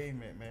pound the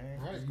pavement, man.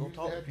 Right. Just go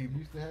talk to people. You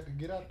used to have to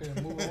get out there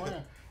and move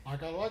around.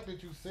 Like I like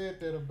that you said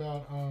that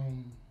about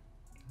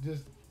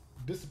just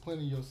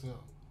disciplining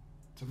yourself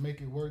to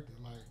make it worth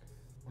it. Like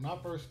when I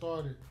first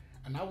started,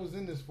 and I was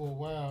in this for a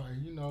while,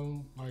 and you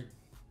know, like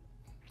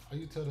I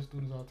used to tell the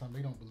students all the time,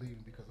 they don't believe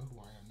me because of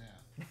who I am now.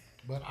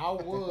 But I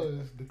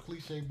was the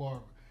cliche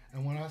barber,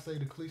 and when I say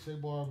the cliche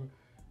barber,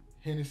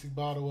 Hennessy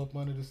bottle up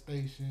under the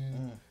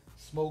station.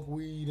 Smoke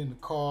weed in the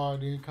car,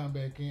 then come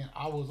back in.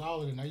 I was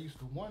all of it, and I used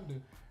to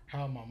wonder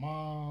how my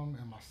mom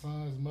and my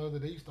son's mother,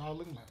 they used to all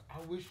look like,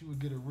 I wish you would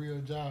get a real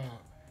job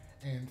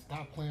and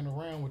stop playing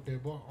around with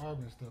that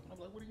barber and stuff. And I'm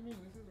like, what do you mean?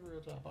 This is a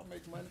real job. I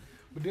make money.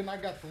 But then I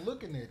got to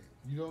looking at it.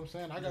 You know what I'm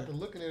saying? I got to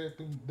looking at it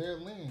through their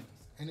lens.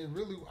 And it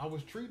really, I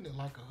was treating it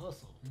like a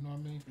hustle. You know what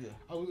I mean?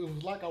 Yeah. It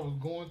was like I was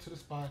going to the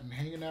spot and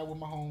hanging out with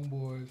my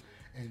homeboys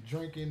and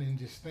drinking and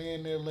just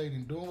staying there late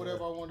and doing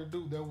whatever I wanted to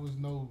do. There was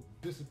no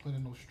discipline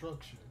and no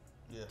structure.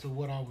 To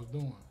what I was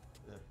doing.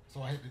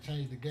 So I had to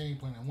change the game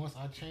plan. And once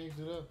I changed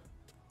it up,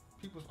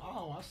 people said,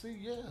 oh, I see,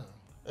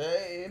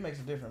 It makes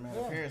a difference, man.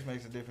 Appearance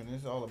makes a difference.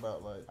 It's all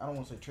about, like, I don't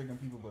want to say tricking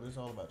people, but it's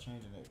all about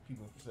changing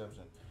people's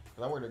perception.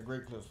 Because I worked at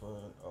Great Clips for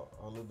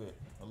a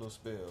little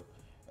spell.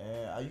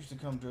 And I used to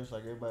come dressed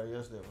like everybody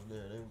else that was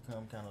there. They would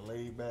come kind of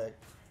laid back,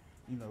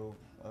 you know,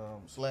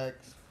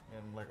 slacks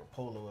and like a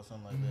polo or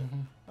something like that.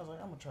 I was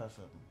like, I'm going to try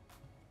something.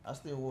 I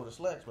still wore the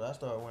slacks, but I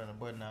started wearing a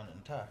button down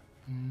and tie.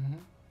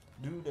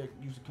 Dude that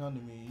used to come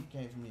to me, he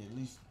came to me at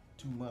least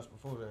 2 months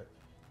before that.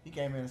 He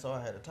came in and saw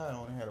I had a tie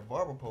on and had a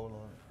barber pole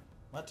on it.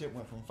 My tip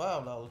went from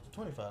 $5 to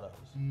 $25.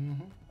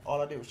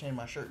 All I did was change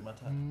my shirt and my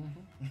tie.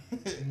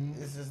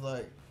 It's just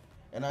like,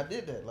 and I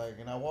did that, like,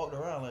 and I walked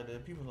around like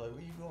that. People were like,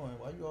 where you going?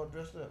 Why you all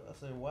dressed up? I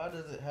said, why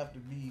does it have to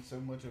be so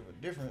much of a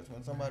difference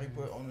when somebody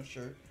put on a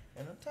shirt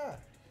and a tie?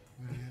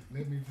 Man,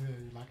 let me tell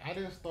you, like, I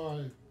didn't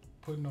start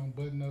putting on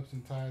button-ups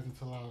and ties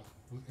until I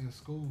was in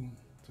school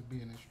to be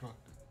an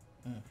instructor.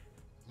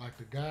 Like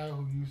the guy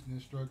who used to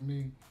instruct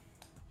me,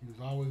 he was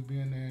always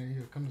being there.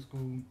 He'll come to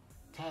school,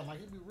 tied like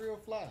he'd be real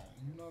fly.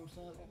 You know what I'm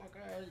saying? So I'm like,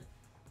 all right, you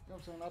know what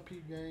I'm saying? I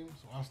peep game,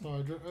 so I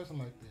started dressing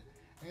like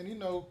that. And you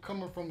know,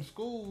 coming from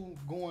school,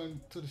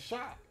 going to the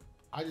shop,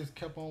 I just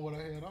kept on what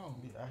I had on.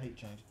 Yeah, I hate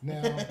changing.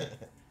 Now,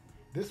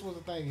 this was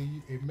the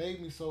thing. It made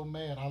me so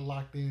mad. I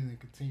locked in and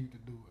continued to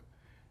do it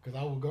because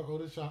I would go to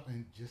the shop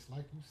and just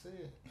like you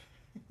said.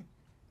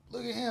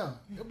 Look at him.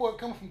 That boy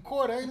coming from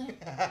court, ain't he?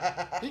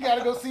 He got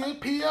to go see his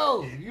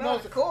PO. You know,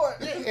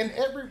 court. Yeah, and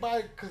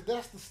everybody, because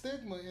that's the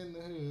stigma in the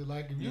hood.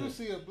 Like, if you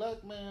see a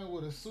black man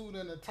with a suit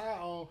and a tie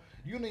on,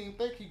 you don't even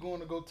think he going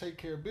to go take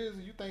care of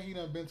business. You think he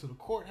done been to the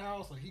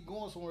courthouse or he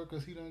going somewhere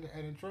because he done got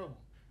in trouble.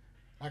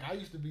 Like, I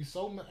used to be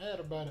so mad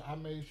about it. I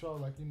made sure,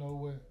 like, you know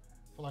what,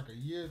 for like a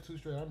year or two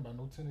straight, I didn't buy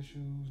no tennis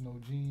shoes, no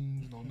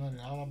jeans, no nothing.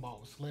 All I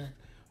bought was slacks,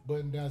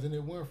 button downs, and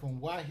it went from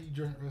why he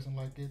dressing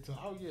like that to,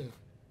 oh yeah,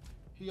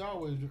 he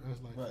always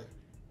dressed like that.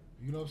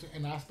 You know what I'm saying?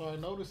 And I started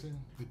noticing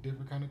the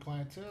different kind of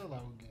clientele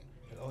I would get.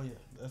 Oh yeah.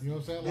 That's, you know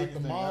what I'm saying? Like the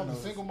moms,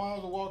 the single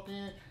moms will walk in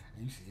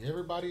and you see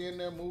everybody in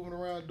there moving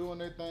around doing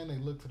their thing. They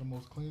look to the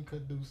most clean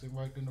cut dude sitting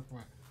right in the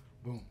front.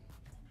 Boom.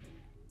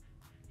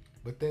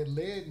 But that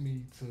led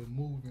me to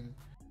moving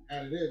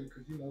out of there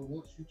because, you know,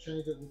 once you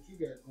change up what you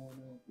got going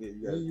on,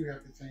 then you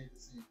have to change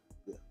the scene.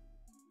 Yeah.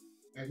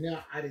 Like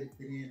now, I didn't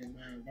fit in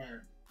my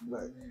environment. You know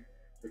what I mean?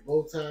 The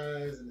bow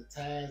ties and the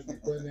ties and the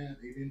button down,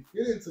 they didn't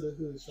fit into the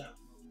hood shop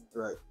no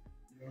more. Right.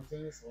 You know what I'm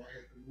saying? So I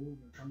had to move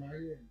and come out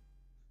here and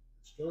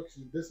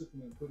instruction,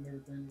 discipline, and putting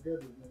everything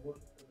together has been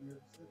working for me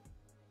ever since.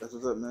 That's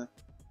what's up, man.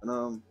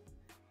 And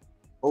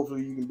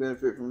hopefully you can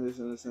benefit from this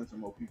and send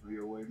some more people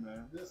your way,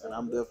 man. Yes, and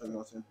I'm definitely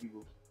gonna send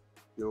people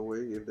your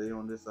way if they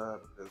on this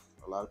side because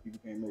a lot of people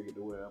can't make it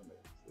to where I'm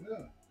at. So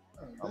yeah.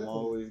 I'm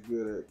always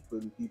good at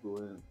putting people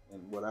in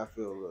what I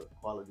feel are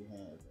quality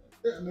hands.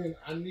 Yeah, I mean,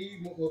 I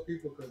need more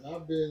people because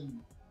I've been,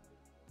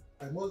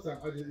 like most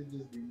times, it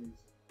just be me.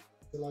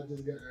 Until I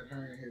just got at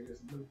her and here,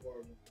 there's a new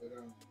barber. But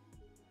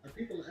like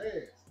people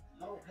ask,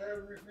 I don't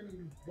have many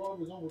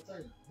barbers on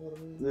retainer. You know what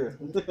I mean? Yeah.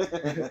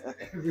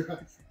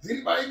 Does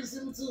anybody even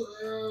see me too?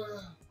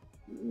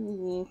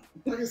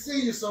 I can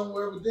see you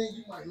somewhere, but then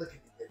you might look at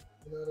me different.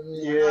 You know what I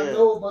mean? Yeah. Like, I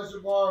know a bunch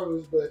of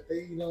barbers, but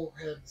they don't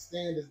have the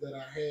standards that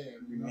I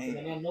have. You know what I'm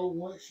saying? And I know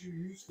once you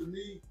used to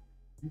me,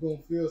 you're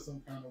going to feel some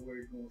kind of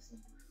way going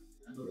somewhere.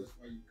 I know that's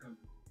why you come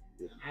to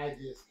me. And I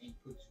just can't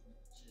put you in the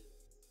chair.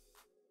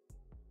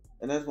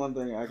 And that's one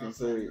thing I can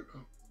say.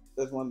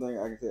 That's one thing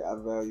I can say I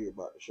value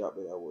about the shop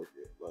that I work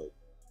at. Like,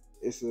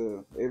 it's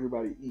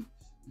everybody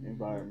eats.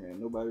 environment.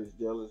 Nobody's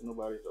jealous.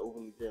 Nobody's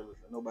overly jealous.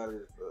 And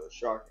nobody's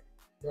shocking.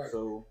 Right.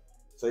 So,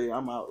 say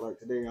I'm out like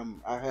today.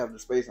 I have the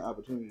space and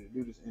opportunity to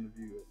do this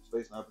interview, the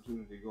space and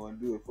opportunity to go and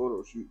do a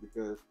photo shoot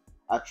because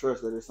I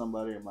trust that there's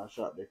somebody in my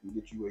shop that can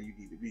get you where you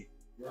need to be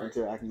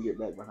until I can get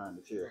back behind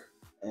the chair.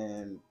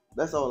 And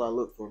that's all I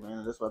look for,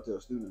 man. That's why I tell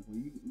students: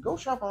 when you go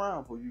shop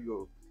around before you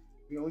go.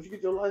 You know, when you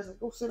get your license,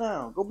 go sit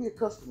down. Go be a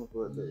customer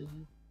for a day.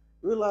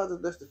 Realize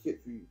that that's the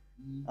fit for you.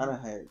 I done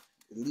had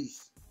at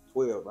least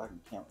 12 I can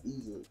count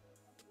easily.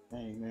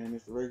 Hey man,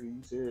 Mr. Raker,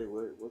 you said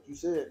what you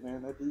said,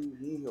 man. That dude,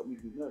 he ain't helped me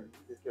do nothing.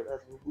 He just kept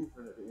asking for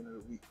blueprint at the end of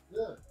the week.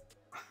 Yeah.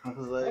 I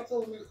was like, I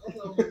told me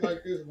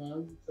like this,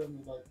 man. You tell me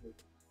like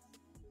this.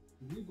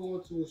 If you go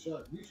into a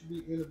shop, you should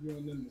be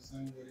interviewing them the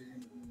same way they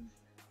interviewing you.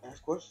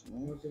 ask questions,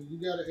 man. You know what I'm saying?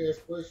 You gotta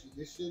ask questions.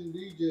 It shouldn't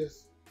be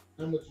just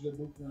how much is your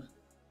blueprint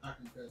I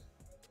can pay.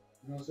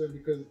 You know what I'm saying?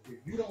 Because if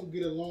you don't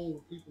get along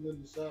with people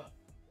in the shop,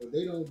 or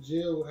they don't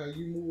gel with how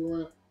you move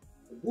around,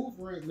 the booth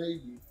rent may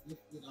be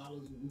 $50 a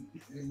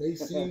week. It may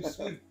seem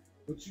sweet,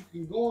 but you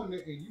can go in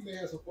there and you may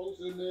have some folks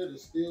in there that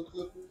steal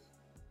clippers.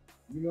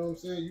 You know what I'm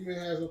saying? You may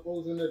have some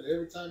folks in there that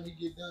every time he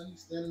get done, he's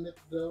standing at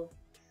the door.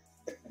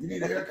 You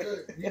need a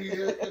haircut. You need a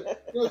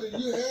haircut. You know what I'm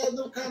saying? You have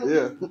them kind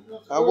of people. You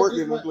know I work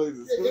in the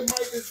places. It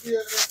might just be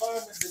an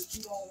environment that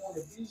you don't want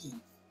to be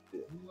in.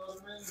 You know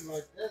what I mean?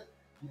 Like that.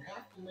 You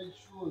have to make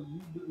sure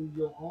you do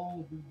your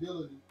own due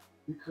diligence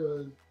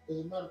because, as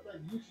a matter of fact,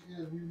 you should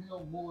interview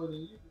him more than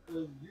you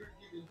because you're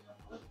giving him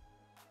money.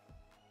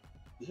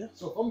 Yeah.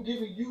 So if I'm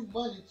giving you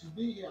money to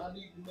be here, I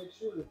need to make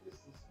sure that this is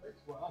a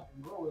space where I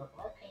can grow. If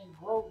I can't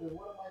grow, then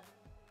what am I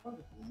giving you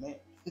money for? Man.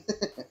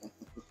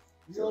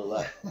 It's a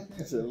lot.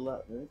 It's a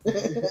lot, man.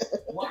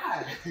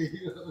 Why?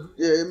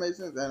 Yeah, it makes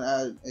sense.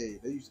 And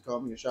they used to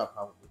call me a shop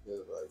hopper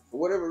because, like, for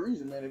whatever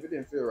reason, man, if it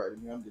didn't feel right to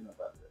me, I'm getting up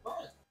out of there.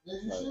 Right.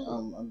 Yes, you like,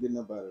 should. I'm getting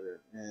up out of there,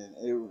 and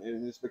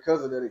it's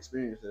because of that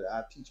experience that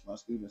I teach my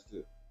students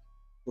to.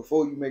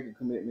 Before you make a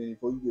commitment,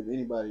 before you give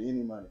anybody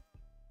any money,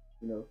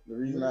 you know, the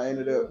reason I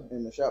ended up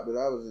in the shop that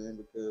I was in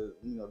because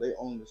they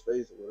own the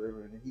space or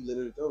whatever, and he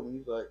literally told me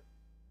he's like,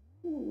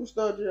 we'll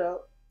start you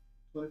out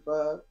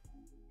 25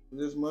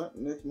 this month,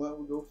 next month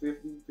we go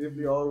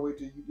 50 all the way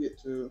till you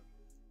get to.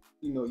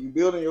 You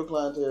building your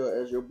clientele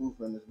as your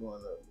blueprint is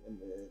going up, and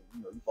then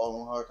you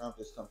fall on hard times.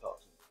 Just come talk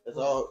to me. That's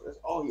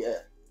all he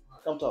asked.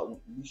 Come talk to me.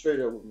 Be straight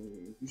up with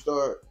me. If you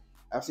start,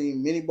 I've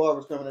seen many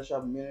barbers come in the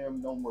shop and many of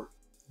them don't work.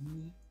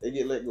 Mm-hmm. They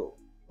get let go.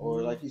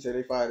 Or like he said,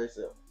 they fire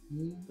themselves.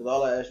 Because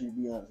all I ask you to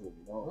be honest with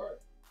me.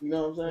 You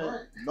know what I'm saying?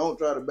 Right. Don't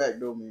try to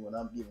backdoor me when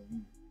I'm giving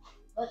you.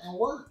 Right, and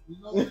work.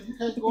 You know, you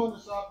can't go in the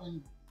shop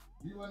and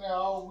you in there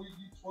all week,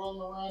 you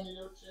twirling around in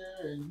your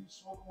chair and you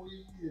smoking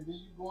weed and then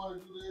you going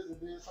to do this and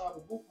then it's how the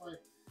blueprint.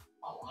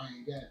 Oh, I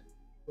ain't got it.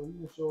 So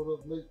you showed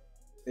up late.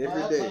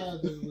 Every 5 day.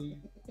 times this week.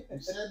 You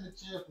sat in the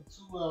chair for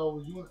 2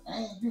 hours.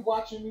 You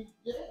watching me?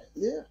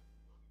 Yeah.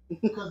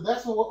 Because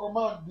that's where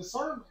my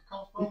discernment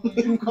comes from.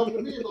 When you come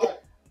to me and be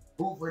like,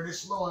 blueprint is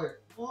slow.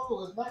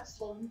 No, it's not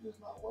slow. You just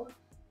not working.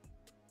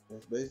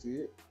 That's basically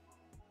it.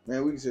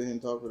 Man, we can sit here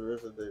and talk for the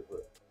rest of the day,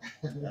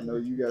 but I know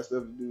you got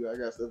stuff to do. I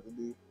got stuff to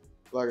do.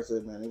 Like I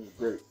said, man, it was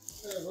great.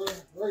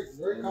 Yeah,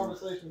 great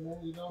conversation, man.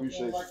 You know,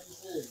 appreciate like you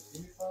said,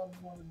 anytime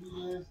you want to do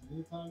this,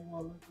 anytime you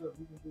want to link up,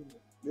 we can do this.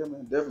 Yeah,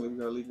 man, definitely. We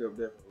got to link up,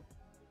 definitely.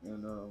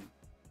 And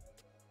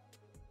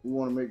we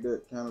want to make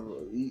that kind of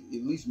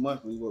at least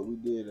monthly what we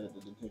did at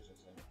the detention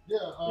center.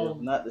 Yeah. If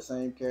not the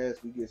same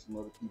cast, we get some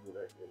other people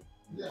that day.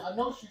 Yeah, I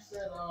know she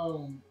said, I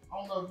don't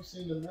know if you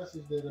seen the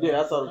message that. Yeah,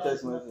 I saw the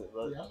text message.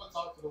 Right? Yeah, I'm going to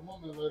talk to the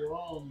woman later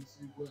on and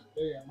see what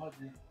day I might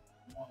be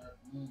tomorrow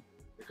afternoon.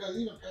 Because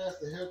even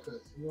past the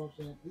haircuts, you know what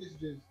I'm saying? It's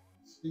just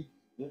speaking.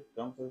 Yeah,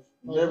 conversation.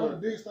 One of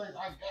the biggest things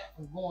I got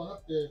from going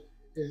up there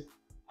is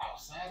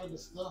outside of the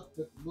stuff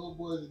that the little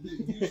boys do,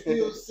 you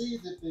still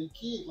see that they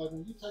kids. Like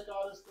when you take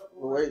all this stuff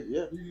away,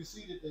 you can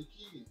see that they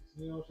kids.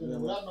 You know what I'm saying?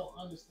 Yeah, without no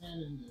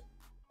understanding that.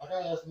 Like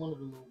I asked one of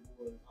the little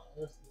boys, I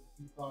asked him if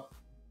he thought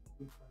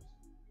he was a good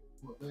person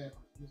or a bad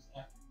person. Just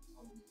after he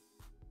told me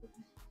what he said.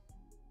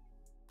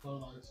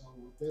 So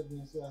with that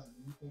being said, I said,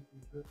 do you think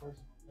you're a good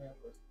person or a bad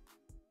person?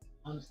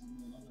 Honestly,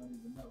 man, I don't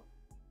even know.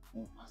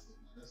 I said,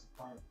 now that's a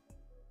part of it.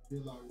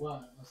 He's like, why?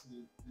 I said,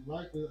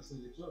 likely, I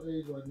said, at your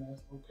age right now,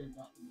 it's okay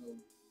not to know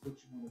what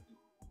you want to do.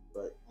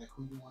 Right. Like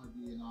who you want to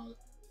be and all that.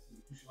 I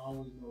said, you should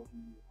always know who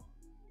you are.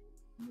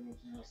 You know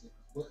what I'm saying? I said,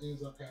 because what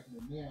ends up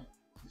happening now,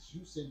 since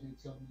you sitting there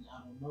telling me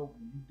I don't know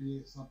and you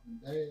did something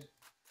bad,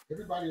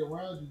 everybody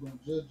around you going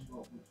to judge you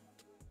off what you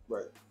do.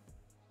 Right.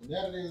 And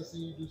now that they done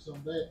see you do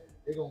something bad,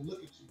 they're going to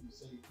look at you and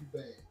say, you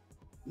bad.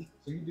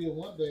 So you did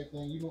one bad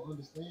thing, you don't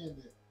understand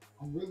that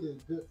I'm really a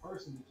good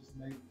person that just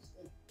made a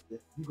mistake. Yeah.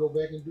 You go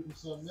back and do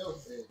something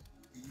else bad,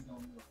 and you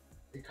don't know.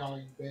 They call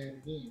you bad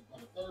again.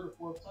 By the 3rd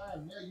or 4th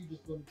time, now you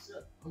just gonna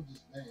accept I'm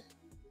just bad.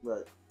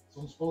 Right.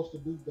 So I'm supposed to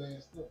do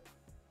bad stuff.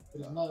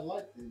 But it's not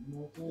like that, you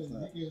know what I'm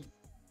saying?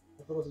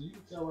 You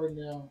can tell right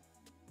now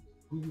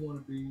who you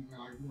want to be,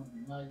 like you want to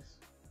be nice,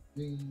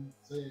 mean,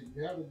 say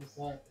you have to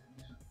decide that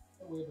now.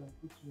 That way it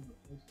don't put you in a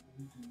place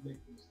where you can make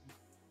mistakes.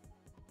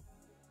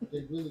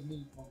 they really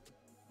need folks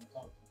to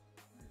talk to.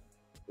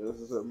 Yeah, that's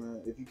what's up,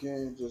 man. If you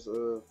can, just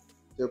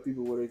tell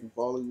people where they can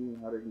follow you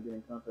and how they can get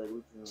in contact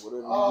with you and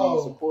whatever you need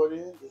Oh, support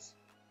in, just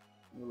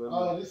let them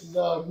know. this is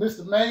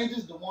Mr.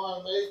 Majors,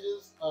 Diwan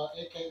Majors,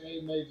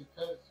 aka Major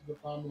Cuts. You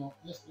can find me on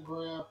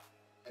Instagram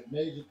at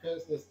Major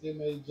Cuts. That's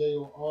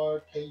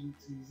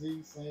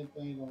MAJORKUTZ. Same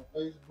thing on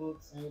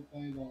Facebook. Same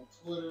thing on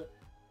Twitter.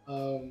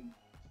 Um,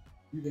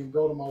 you can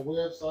go to my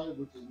website,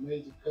 which is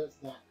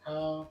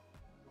majorcuts.com.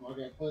 I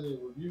got plenty of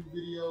review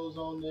videos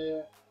on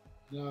there.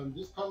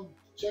 Just come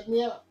check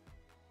me out.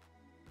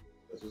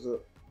 That's what's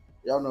up.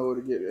 Y'all know where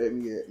to get at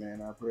me at,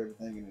 man. I'll put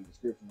everything in the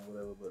description or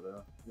whatever.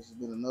 But this has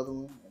been another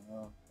one,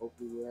 and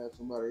hopefully we'll have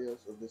somebody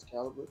else of this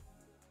caliber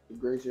to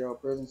grace y'all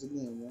presence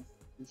again, man.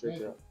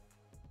 Appreciate y'all.